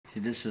See,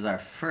 this is our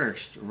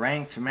first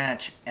ranked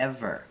match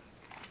ever.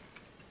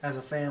 As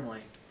a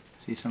family.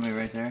 See somebody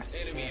right there?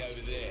 Enemy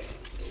over there.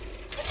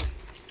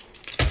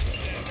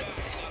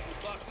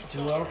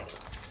 Duo.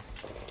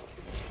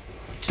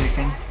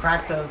 Chicken.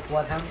 Crack the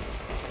bloodhound.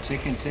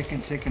 Chicken,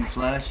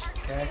 flush.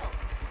 Okay.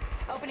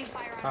 Opening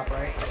fire on Top her.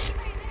 right.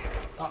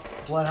 Oh,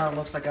 bloodhound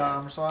looks like an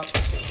armor swap.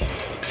 Push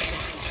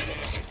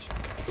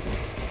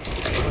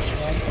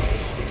again.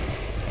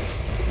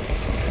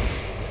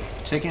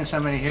 Chicken,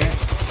 somebody here.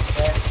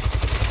 Okay.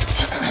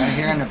 Right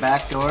here in the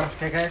back door.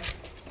 Okay.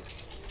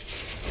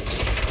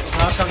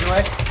 Mouse comes your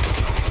way.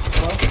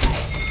 Hello.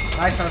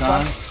 Nice, nice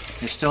Done. one.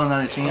 There's still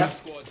another team. Yep.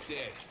 Squad's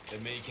dead. The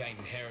meek ain't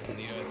inheriting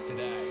the earth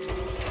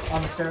today.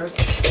 On the stairs.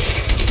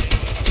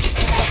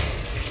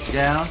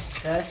 Down.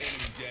 Okay. Enemy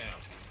down.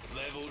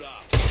 Leveled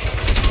up.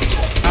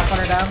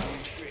 Half down.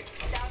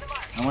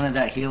 I wanted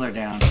that healer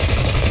down.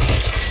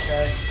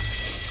 Okay.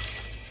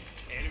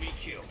 Enemy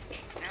killed.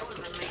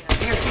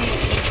 Your feet.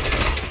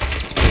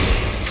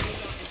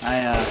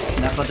 I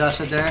knuckle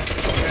dusted there.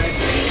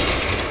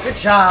 Good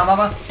job,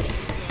 Mama.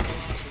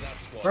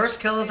 First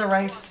kill of the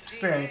ranked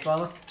experience,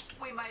 Mama.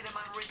 We made him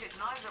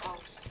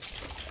unrecognizable.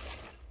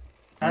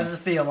 How does it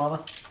feel,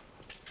 Mama?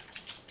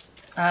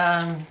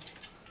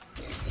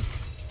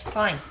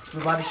 Fine.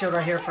 Blue body shield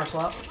right here for a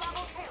swap.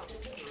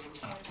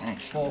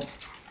 Thanks. Full.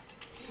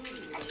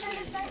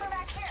 Extended sniper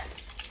back here.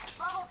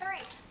 Level 3.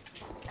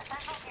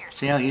 Essential here.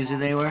 See how easy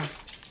they were?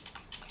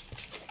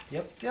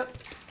 Yep.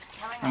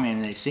 I mean,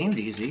 they seemed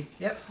easy.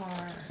 Yep.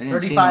 They didn't seem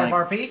 35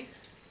 like- RP.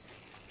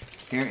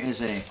 Here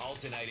is a,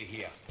 Alternator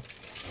here.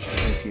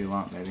 if you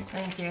want, baby.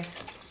 Thank you.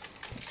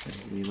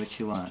 Be what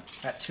you want.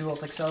 Got 2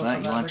 ultic cells What, from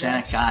you that want other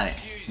guy. that? Got it.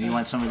 You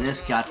want some of this?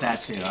 Got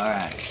that too.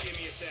 Alright.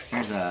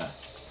 Here's a,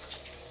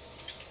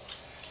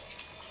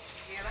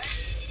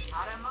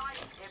 Out of mind.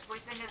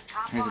 Everything is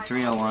top here's a line.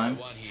 301.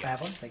 One I here.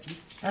 have one, thank you.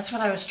 That's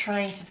what I was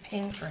trying to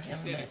ping for him,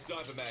 but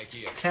Extended sniper mag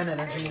here. 10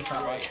 energy, it's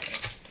not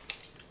like.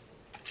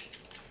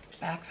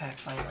 backpack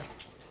finally.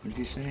 What did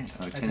you say?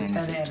 Oh, I said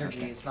 10 energy,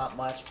 Okay. it's not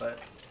much, but.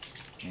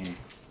 Okay.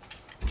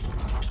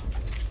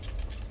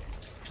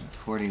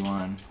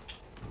 41.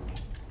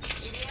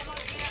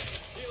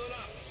 Healing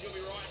up. You'll be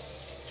right.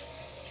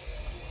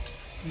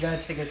 You gotta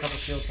take a couple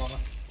shields, Mama.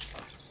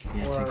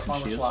 Yeah, Or take some armor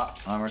shields. swap.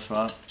 Armor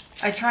swap.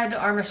 I tried to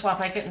armor swap.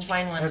 I couldn't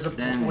find one. There's a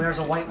Then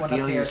white one up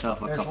heal here.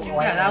 yourself a There's couple. a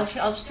white Yeah, one.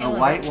 I'll just The heal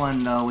white myself.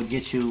 one though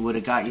would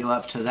have got you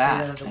up to you that,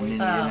 didn't have to and then you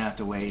waste- didn't Oh. have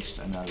to waste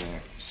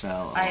another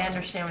cell. I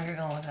understand where you're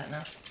going with that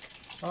now.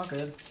 All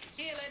good.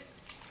 Healing.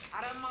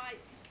 Out of mind.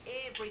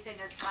 Everything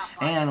is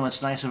top line. And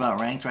what's nice about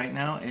ranked right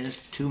now is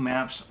 2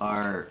 maps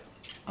are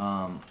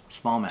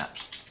small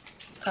maps.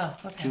 Oh,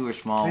 okay. 2 are At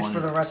small. least One, for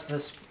the rest of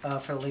this,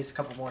 for at least a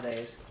couple more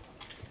days.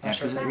 yeah, Not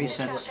sure because if it they will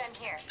resets. switch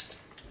here.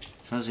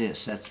 Supposedly it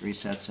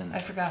resets in. I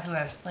forgot who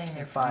I was playing there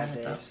in for 5 a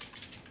minute, days.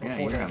 Or Yeah,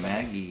 4 you're a days.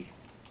 Maggie.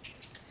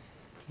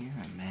 You're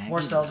a Maggie.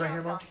 More cells right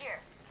here, Mom.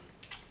 Here.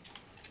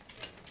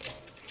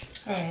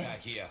 though. Alright.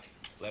 Back here.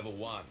 Level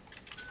 1.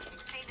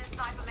 See this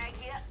sniper mag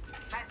here?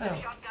 That's Oh.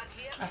 the shotgun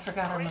here. I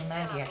forgot I'm a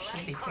Maggie. I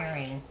should be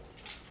carrying.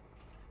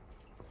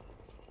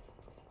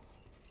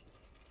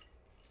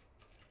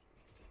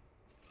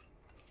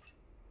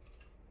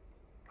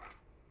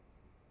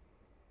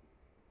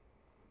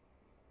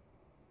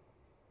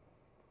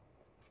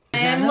 I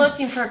am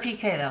looking for a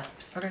PK though.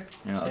 Okay.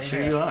 Yeah, Same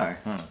sure here. you are.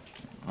 Huh.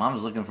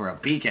 Mom's looking for a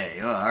PK.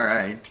 Oh, all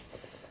right.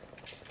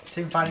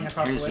 Team fighting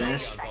across Here's the way.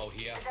 this. Gunbolt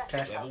here.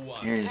 Okay. Level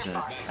 1. Here's a.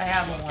 I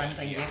have one,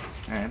 thank you.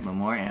 All right, but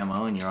more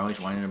ammo, and you're always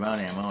whining about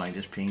ammo. I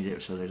just pinged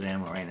it, so there's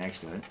ammo right next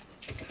to it.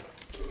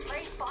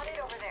 Prey spotted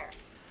over there.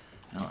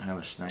 I don't have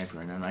a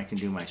sniper, and then I can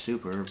do my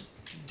super.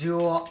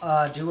 Duo,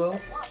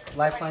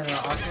 lifeline and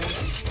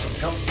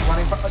octane. Go,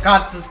 running.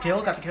 Got this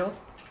kill. Got the kill.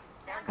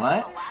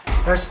 What?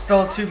 There's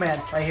still 2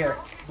 man right here.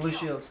 Blue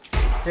shields.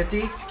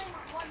 50.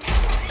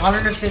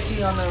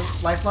 150 on the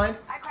lifeline.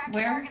 I cracked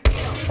Where? the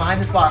target's kill.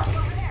 Behind this box.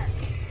 Over there.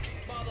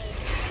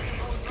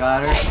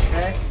 Got her.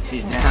 Okay.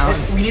 She's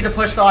down. We need to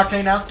push the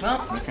octane now.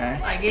 Well, Okay.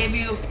 I gave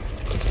you.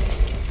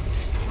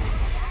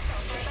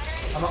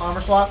 I'm an armor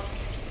swap.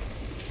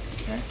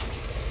 Okay.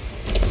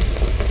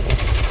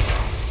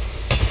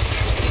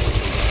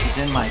 She's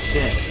in my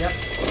shit. Yep.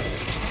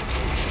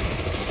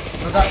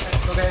 No,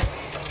 it's okay.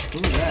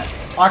 Who's that?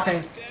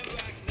 Octane.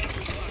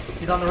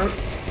 He's on the roof.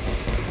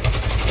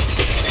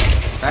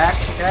 Back.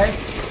 Okay.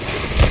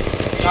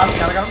 Got him.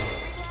 Gotta go.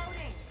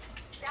 Reloading.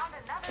 Down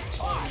another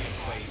squad.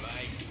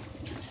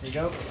 There you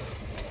go.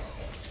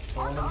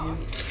 For one of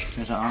you.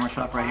 There's an armor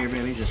shop right here,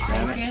 baby. Just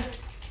grab it. Yeah.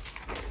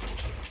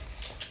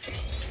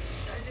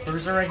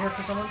 Bruiser right here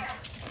for someone.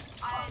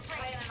 I'm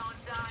planning on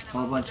dying.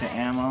 Whole bunch of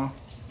ammo.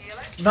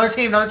 Another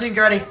team. Get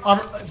ready.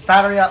 Armor,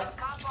 battery up.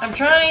 I'm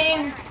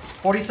trying.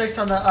 46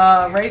 on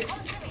the Wraith.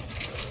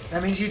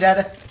 That means you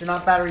dead. You're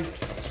not battery.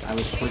 I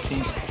was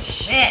switching.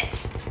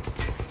 Shit.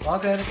 All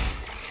good.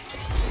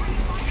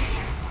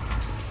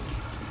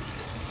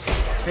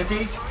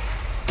 50.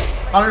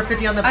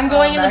 150 on the. I'm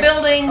going in the back.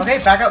 building.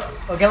 Okay, back up.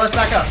 Okay, let's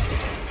back up.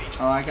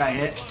 Oh, I got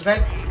hit.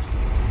 Okay.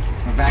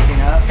 We're backing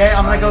up. Okay,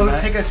 I'm gonna sliding go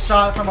back, take a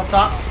shot from up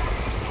top.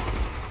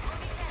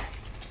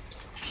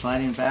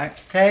 Sliding back.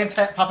 Okay,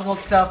 popping ult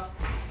cell.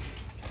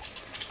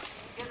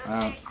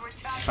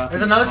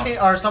 There's another team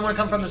or someone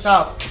come from the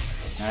south.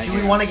 Do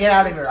we want to get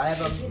out of here? I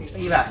have a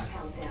evac.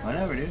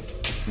 Whatever, dude.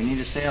 We need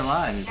to stay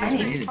alive. Is I what we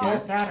need need to do.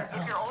 bolt battery.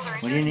 Oh,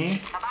 What do you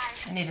need?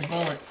 I needed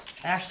bullets.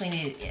 I actually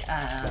need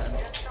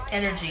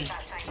energy.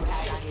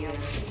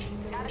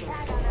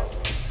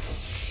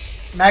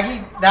 Maggie,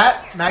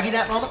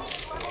 that moment.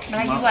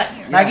 Maggie,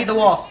 what? Maggie, the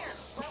wall.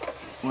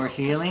 We're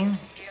healing.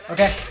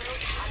 Okay.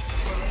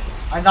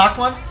 I knocked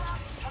one.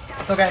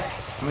 It's okay.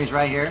 Somebody's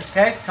right here.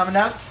 Okay, coming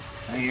down.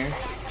 Right here.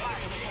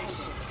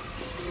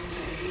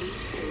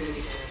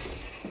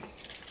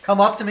 Come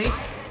up to me.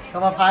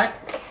 Come up high.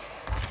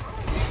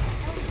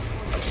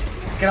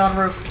 Let's get on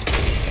the roof.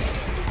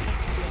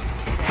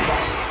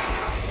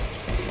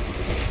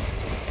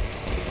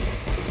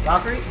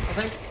 Valkyrie, I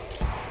think?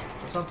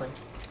 Or something.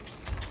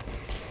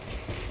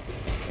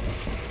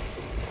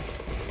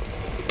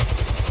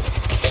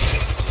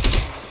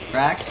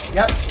 Crack.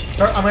 Yep.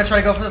 I'm gonna try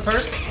to go for the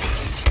thirst.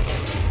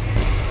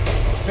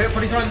 What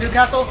are you throwing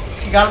Newcastle?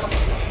 You got him.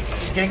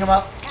 He's getting him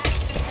up.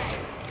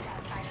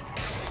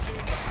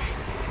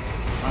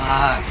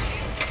 Fuck.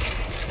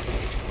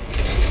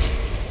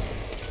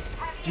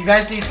 Do you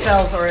guys need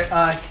cells or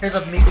here's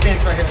a meat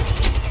Phoenix right here.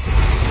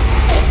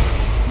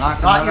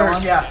 Knock Not another yours,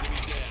 one. yeah.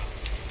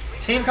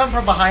 Team come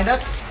from behind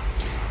us.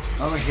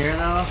 Over here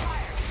though.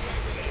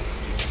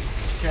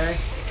 Okay.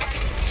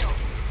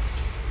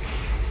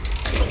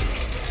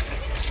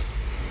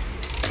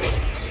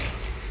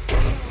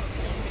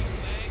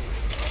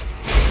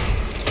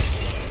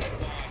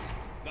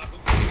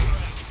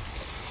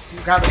 You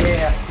grab it,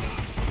 yeah.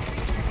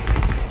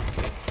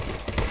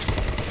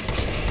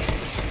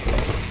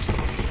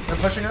 They're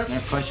pushing us? They're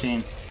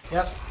pushing.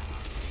 Yep.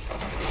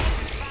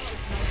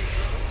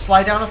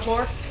 Slide down the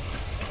floor.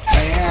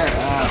 Right here.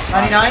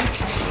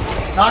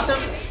 99. Knocked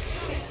him.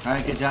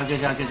 Alright, good job, good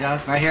job, good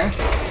job. Right here.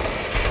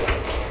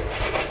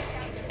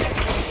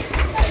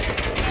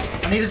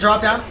 I need to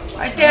drop down.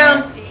 Right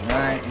down.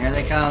 Alright, here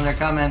they come. They're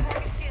coming.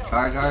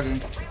 Charge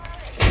hardened.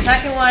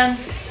 Second one.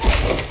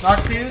 Knock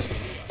fuse.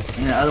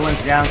 And the other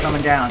one's down,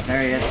 coming down.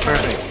 There he is.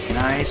 Perfect.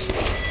 Nice.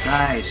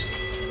 Nice.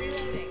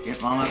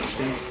 Get mom up,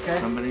 too. Okay.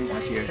 Somebody.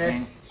 That's your Okay.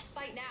 thing.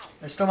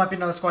 There still might be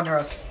another squad near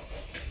us.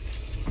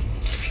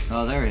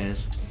 Oh, there he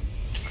is.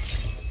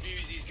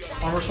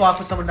 Armor swap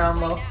with someone down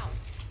low.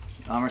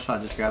 Armor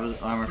swap. Just grab his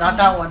armor. Not from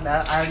that him. one.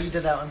 I already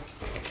did that one.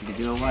 You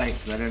can do a white.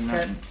 It's better than Okay.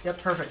 nothing.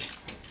 Yep, perfect.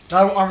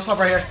 No, armor swap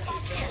right here.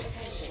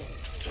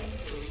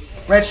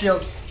 Red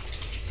shield.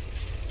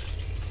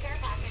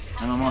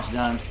 I'm almost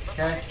done.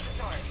 Okay.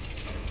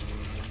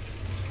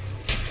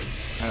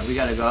 Alright, we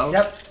gotta go.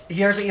 Yep.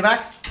 Here's the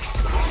evac.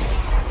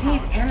 I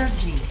need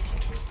energy.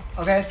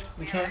 Okay.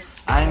 We can't.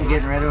 I'm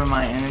getting rid of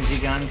my energy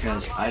gun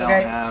because I don't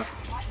Okay. have.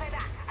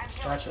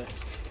 Gotcha.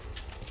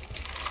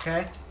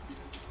 Okay.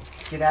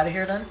 Let's get out of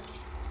here then.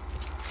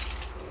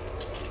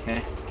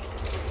 Okay.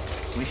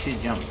 We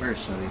should jump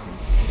first so we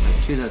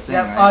can. To the thing,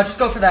 Yeah. right? Just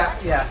go for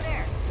that. Yeah.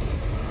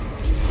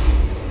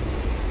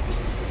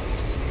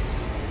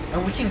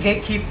 And we can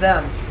gatekeep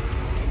them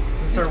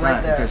since they're If right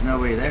not, there. If there's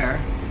nobody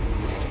there.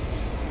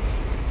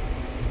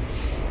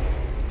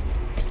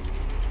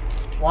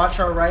 Watch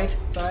our right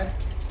side.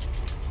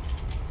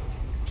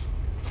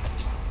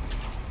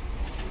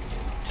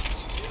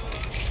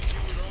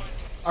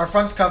 Our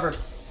front's covered.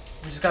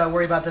 We just gotta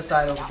worry about this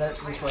side over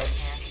this way.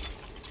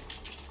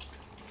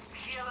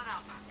 Healing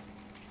up.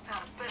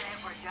 I've been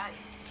every day.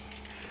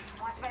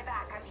 Watch my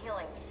back. I'm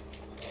healing.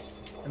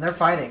 And they're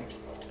fighting.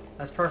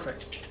 That's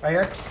perfect. Right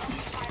here.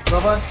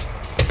 Loba.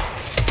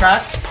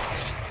 Cracked.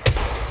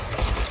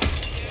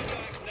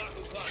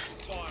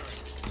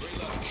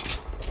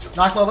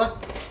 Knock Loba.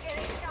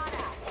 Getting shot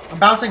at. I'm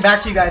bouncing back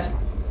to you guys.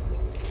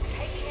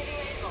 Taking a new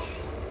angle.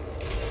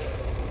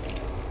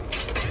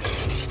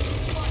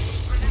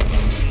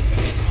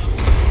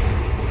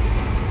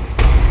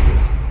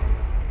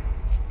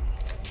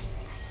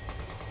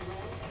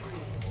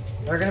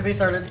 They're gonna be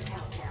thirded.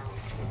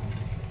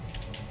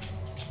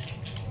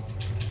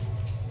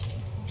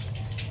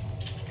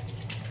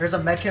 Here's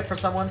a med kit for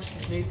someone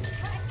if you need.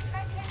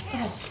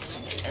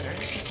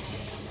 Energy.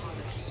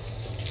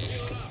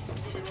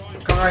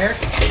 Coming right here.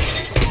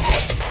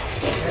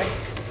 Okay.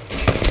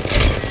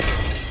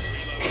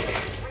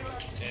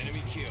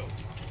 Enemy kill.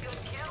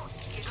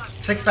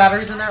 6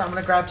 batteries in there. I'm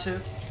gonna grab 2.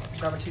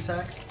 Grab a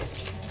 2-sack.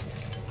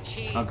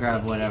 I'll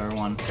grab whatever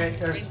one. Okay,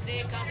 there's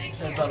the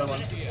other one.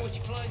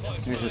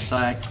 Here's a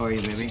sack for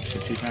you, baby. For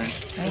 2 times.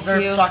 Thank Is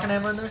there you. shotgun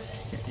ammo in there?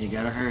 You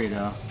gotta hurry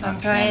though. I'm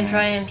Not trying.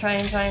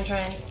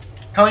 there.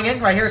 Coming in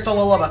right here.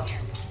 Solo Loba.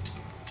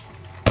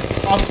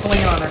 I'm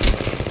swinging on her.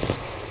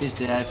 She's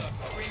dead.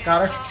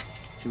 Got her.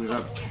 She was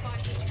up.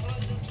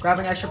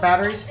 Grabbing extra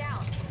batteries.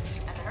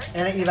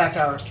 And an evac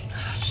tower.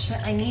 Oh, shit,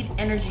 I need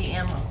energy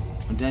ammo.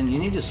 But then you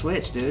need to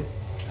switch, dude.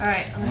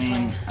 Alright, I'm I gonna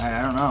mean, find.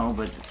 I don't know,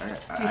 but I You don't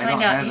find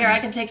out. have Here, any. I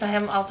can take the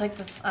hem. I'll take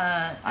this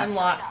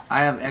hemlock.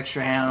 I have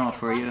extra ammo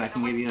for you. I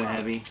can give you a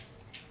heavy.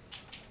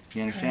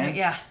 You understand?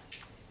 Yeah.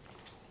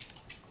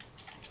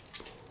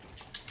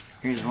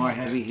 Here's more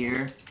heavy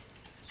here.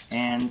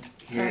 And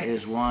here Alright.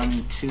 is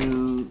 1,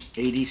 2,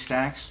 80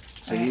 stacks.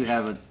 So you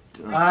have a...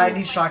 I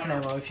need shotgun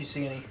ammo if you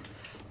see any.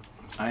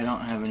 I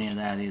don't have any of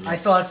that either. I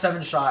still have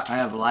 7 shots. I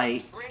have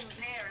light. Rings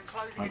near and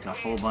closing Like a in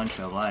whole bunch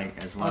of light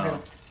as well. Okay.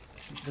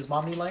 Does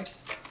mom need light?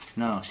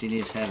 No, she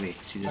needs heavy.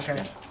 She just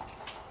Okay.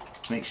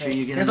 make sure Okay.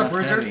 you get Here's a enough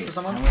bruiser heavy. for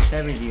someone. How much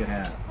heavy do you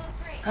have?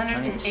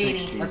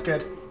 180. That's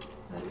good.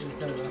 That's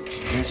good enough.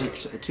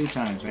 There's a 2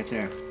 times right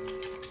there. Quick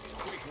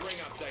ring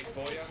update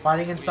for you.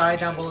 Fighting inside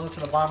down below to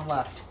the bottom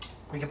left.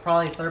 We can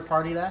probably third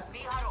party that. V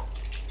huddle.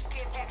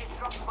 Care package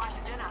dropping by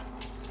for dinner.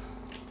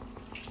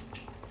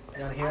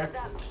 Down here.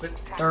 But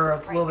they're a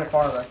little bit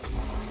farther.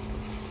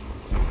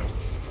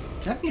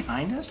 Is that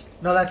behind us?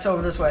 No, that's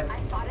over this way. I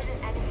spotted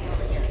an enemy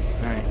over here.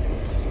 Alright.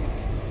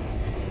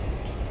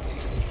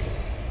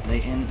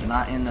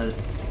 Not in the...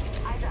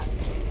 Eyes up.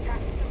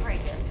 Tracking the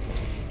breaker.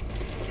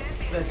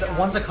 It's,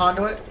 one's a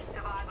conduit.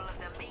 Survival of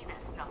the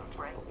meanest, I'm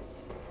afraid.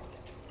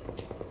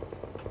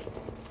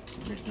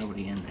 There's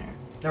nobody in there.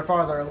 They're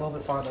farther, a little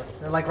bit farther.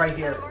 They're like right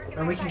here.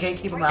 And we can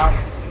keep them out.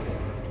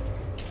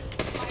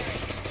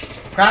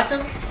 Cracked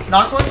him.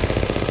 Knocked one.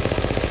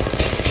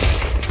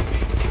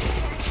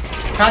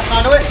 Cracked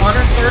conduit.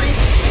 130.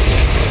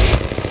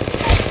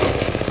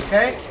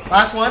 Okay.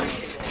 Last one.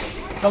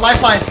 It's a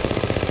lifeline.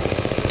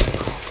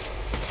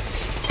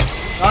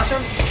 Knocked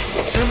him.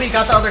 Assume we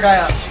got the other guy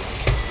up.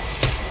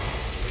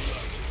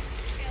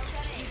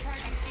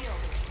 Recharging shield.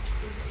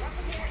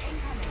 Replicator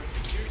incoming.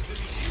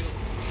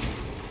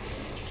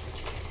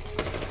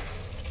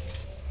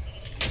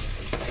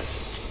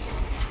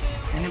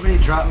 Anybody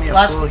drop me a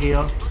Last- full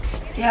heal?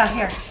 Yeah,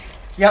 here.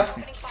 Yep.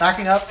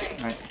 Backing up.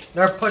 Alright.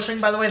 They're pushing,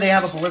 by the way. They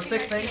have a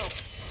ballistic thing.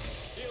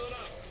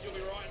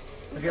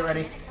 So get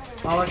ready.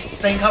 Oh,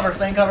 stay in cover.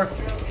 Stay in cover.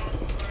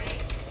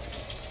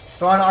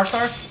 Throw on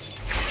R-Star.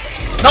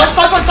 No,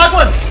 stuck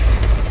one.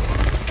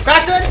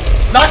 Cracked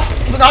it.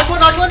 Knocked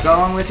one.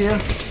 Going with you?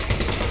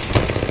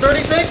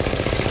 36.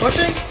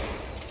 Pushing.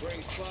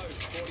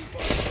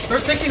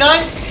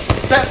 69.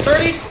 Set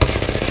 30.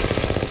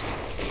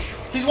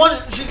 She's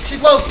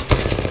low.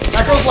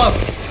 That girl's low.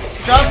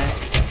 Good job.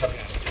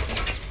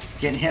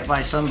 Getting hit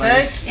by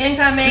somebody. Okay.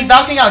 Incoming. She's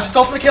knocking out. Just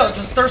go for the kill.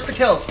 Just thirst the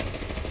kills.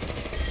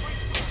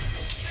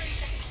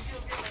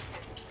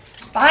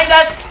 Behind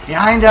us.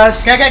 Behind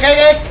us. Okay.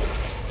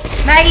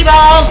 Maggie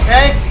balls.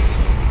 Okay.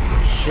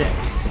 Shit.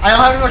 I don't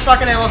have any more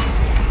shotgun ammo.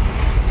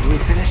 Did we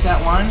finish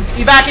that one?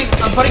 Evacing.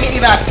 I'm putting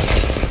it evac.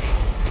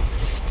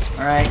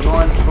 Alright,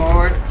 going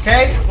forward.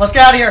 Okay. Let's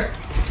get out of here.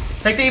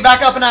 Take the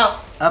evac up and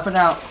out. Up and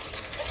out.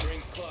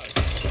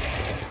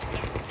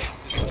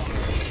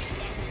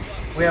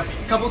 We have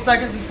a couple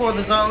seconds before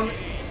the zone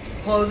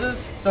closes,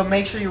 so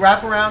make sure you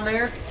wrap around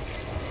there.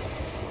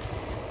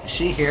 Is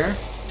she here?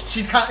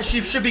 She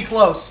should be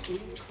close.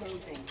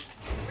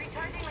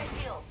 Recharging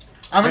my shield.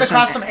 I'm gonna There's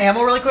craft some- some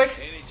ammo really quick.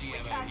 Energy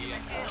ammo here.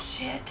 Oh,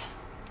 shit.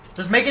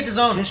 Just make it to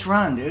zone. Just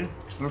run, dude.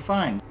 We're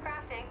fine.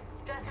 Crafting.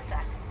 Just a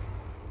sec.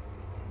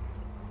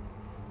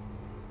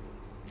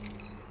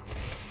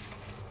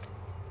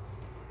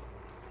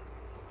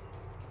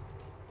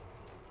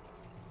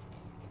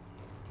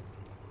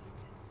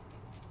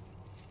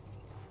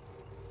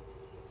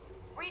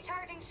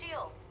 Recharging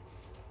shields.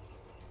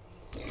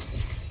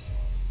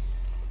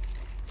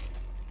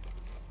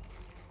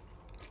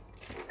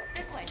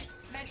 This way.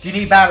 Do you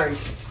need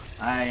batteries?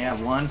 I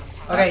have one.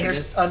 Okay, After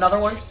here's this. another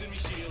one. Send me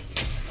shields.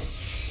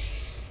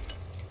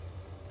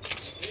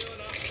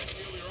 Healing up.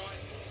 You'll be right.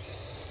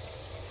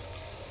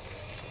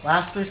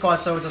 Last 3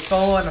 squads, so it's a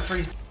solo and a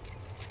 3.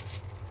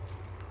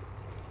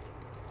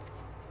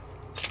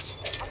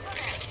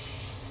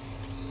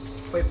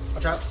 Wait,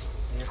 watch out.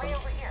 Here's Way some.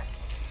 over here.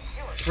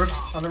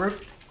 Roof, on the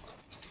roof.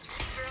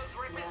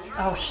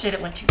 Oh, shit,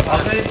 it went too All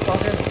far. good, it's all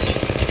good.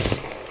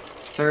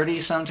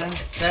 30 something.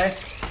 Okay.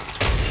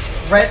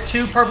 Red,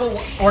 2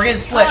 purple, we're getting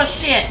split. Oh,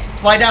 shit.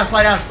 Slide down.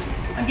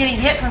 I'm getting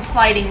hit from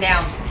sliding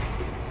down.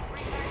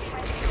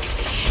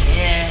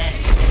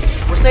 Shit.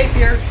 We're safe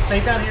here,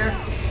 safe down here,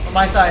 on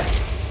my side.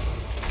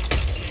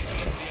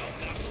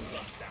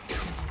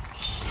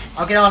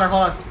 I'll get on her,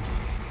 hold on.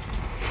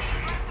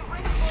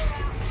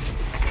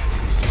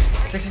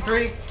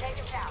 63? Take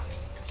him down.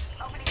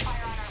 Opening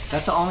fire on our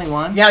That's the only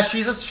one? Yeah,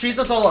 she's a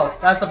solo.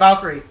 That's the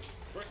Valkyrie.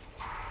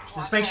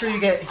 Just make sure you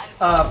get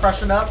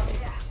freshened up.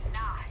 healing.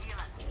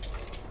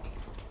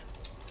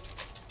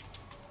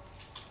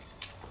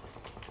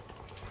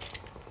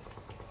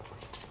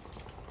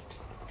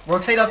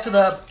 Rotate up to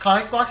the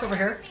Connex box over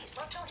here.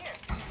 Let's go here.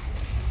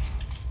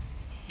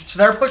 So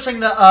they're pushing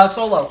the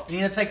solo. You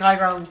need to take high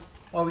ground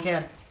while we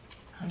can.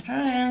 I'm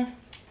trying.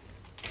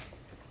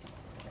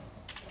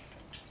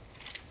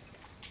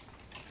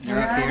 They're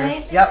up here.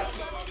 Alright. Yep,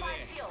 Fire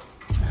shield.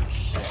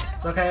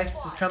 it's okay.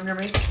 Just come near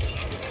me.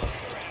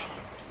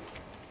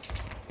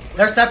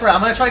 They're separate.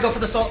 I'm gonna try to go for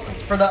the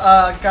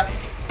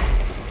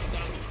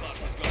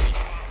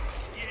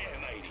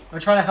I'm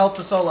trying to help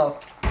the solo.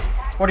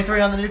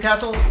 43 on the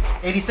Newcastle.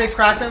 86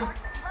 cracked him. Level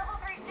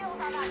 3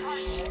 shields on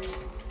that target.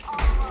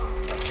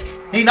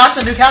 He knocked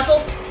the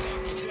Newcastle.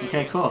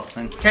 Okay, cool.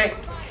 And Okay.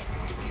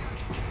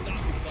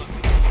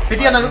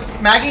 50 on the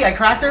Maggie. I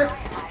cracked her. Alive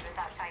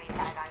without shiny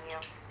tag on you.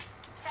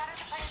 Shatter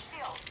the plane's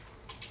shield.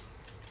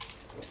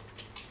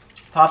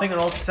 Popping an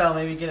ult XL,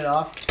 maybe get it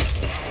off.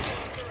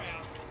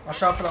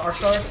 Watch out for the Arc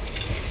Star.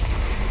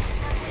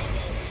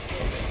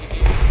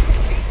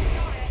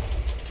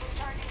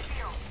 Charging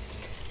shield.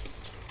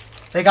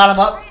 They got him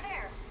up. Right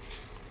there.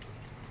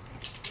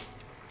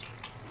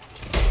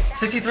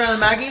 63 on the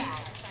Maggie.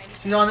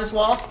 She's on this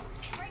wall.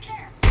 Right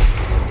there.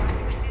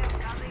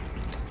 Shield coming.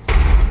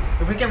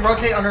 If we can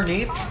rotate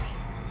underneath.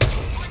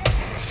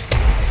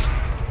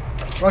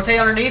 Rotate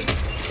underneath.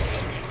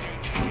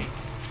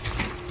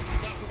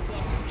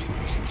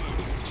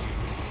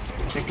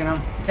 kicking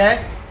him.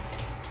 Okay.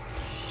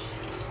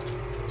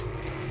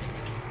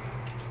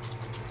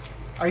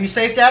 Are you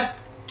safe, Dad?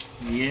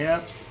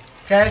 Yep.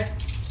 Okay.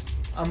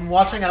 I'm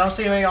watching. I don't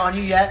see anybody on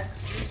you yet.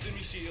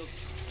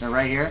 They're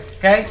right here.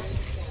 Okay.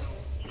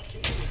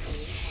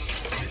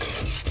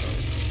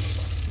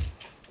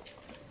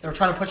 They're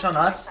trying to push on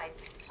us. Right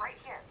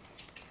here.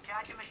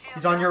 Charge him a shield.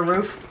 He's on your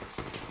roof.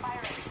 Firing.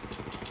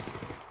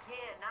 Yeah,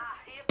 nah.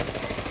 Hip.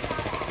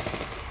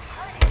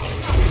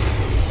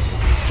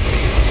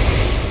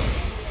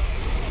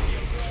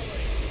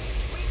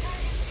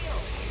 Recharging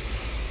shield.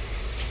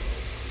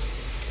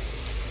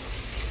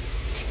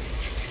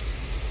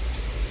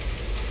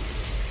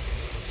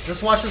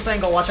 Just watch this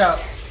angle. Watch out.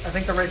 I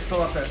think the rate's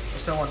still up there. Or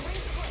someone. 30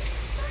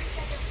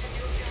 seconds to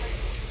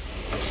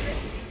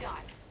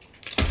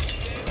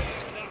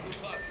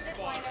neutralize. Zip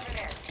line over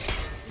there.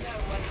 No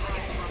one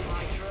hiding from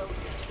my drill.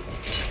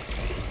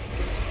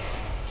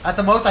 At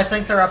the most, I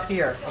think they're up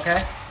here.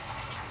 Okay.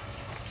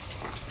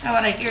 How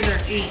about I hear their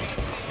feet?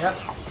 Yep.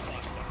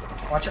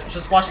 Watch it.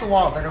 Just watch the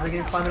wall. They're gonna be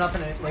climbing up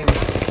in it later.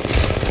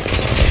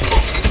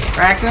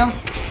 Cracked him.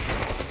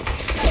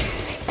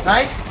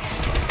 Nice.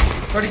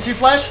 32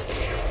 flesh.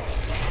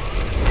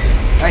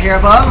 Right here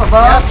above.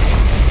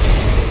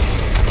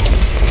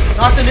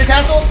 Knock the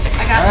Newcastle.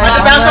 I got All right, I have to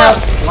one bounce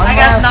left, out. one I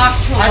got left.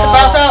 knocked to a I have to wall.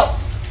 bounce out.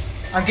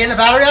 I'm getting the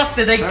battery off.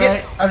 Did they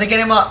get? Alright. Are they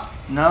getting him up?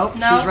 Nope,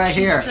 No, she's right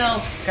here.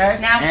 Still. Okay.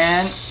 Now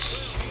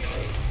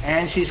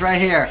And she's right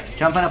here,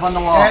 jumping up on the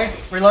wall. Okay.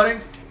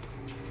 Reloading.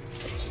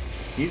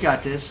 You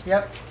got this.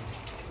 Yep.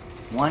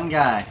 One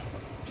guy.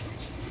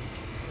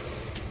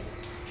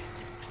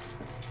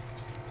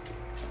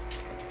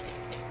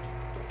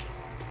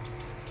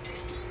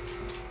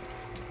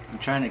 I'm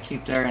trying to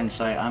keep their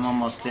insight. I'm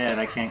almost dead.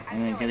 I can't.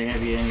 I'm not gonna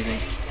have you anything.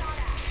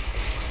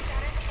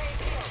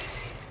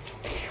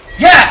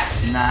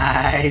 Yes.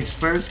 Nice.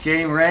 First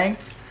game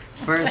ranked.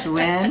 First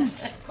win.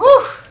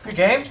 Whew. Good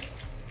game.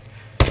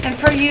 and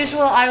per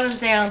usual, I was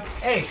down.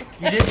 Hey,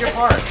 you did your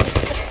part.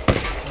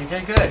 You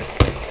did good.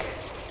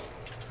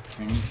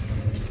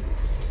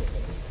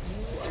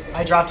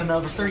 I dropped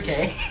another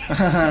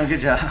 3K. Good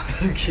job.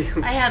 Thank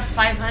you. I had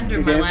 500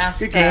 Good my game. last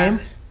Good game.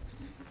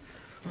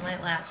 my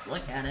last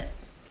look at it.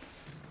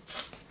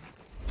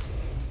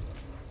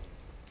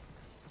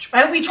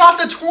 And we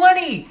dropped a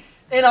 20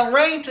 in a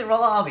ranked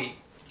lobby.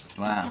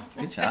 Wow.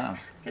 Good job.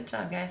 Good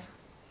job, guys.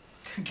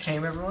 Good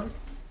game, everyone.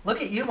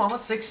 Look at you, Mama.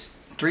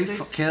 Three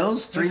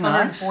kills, 3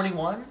 knocks.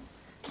 641.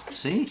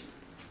 See?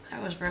 I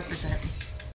was representing.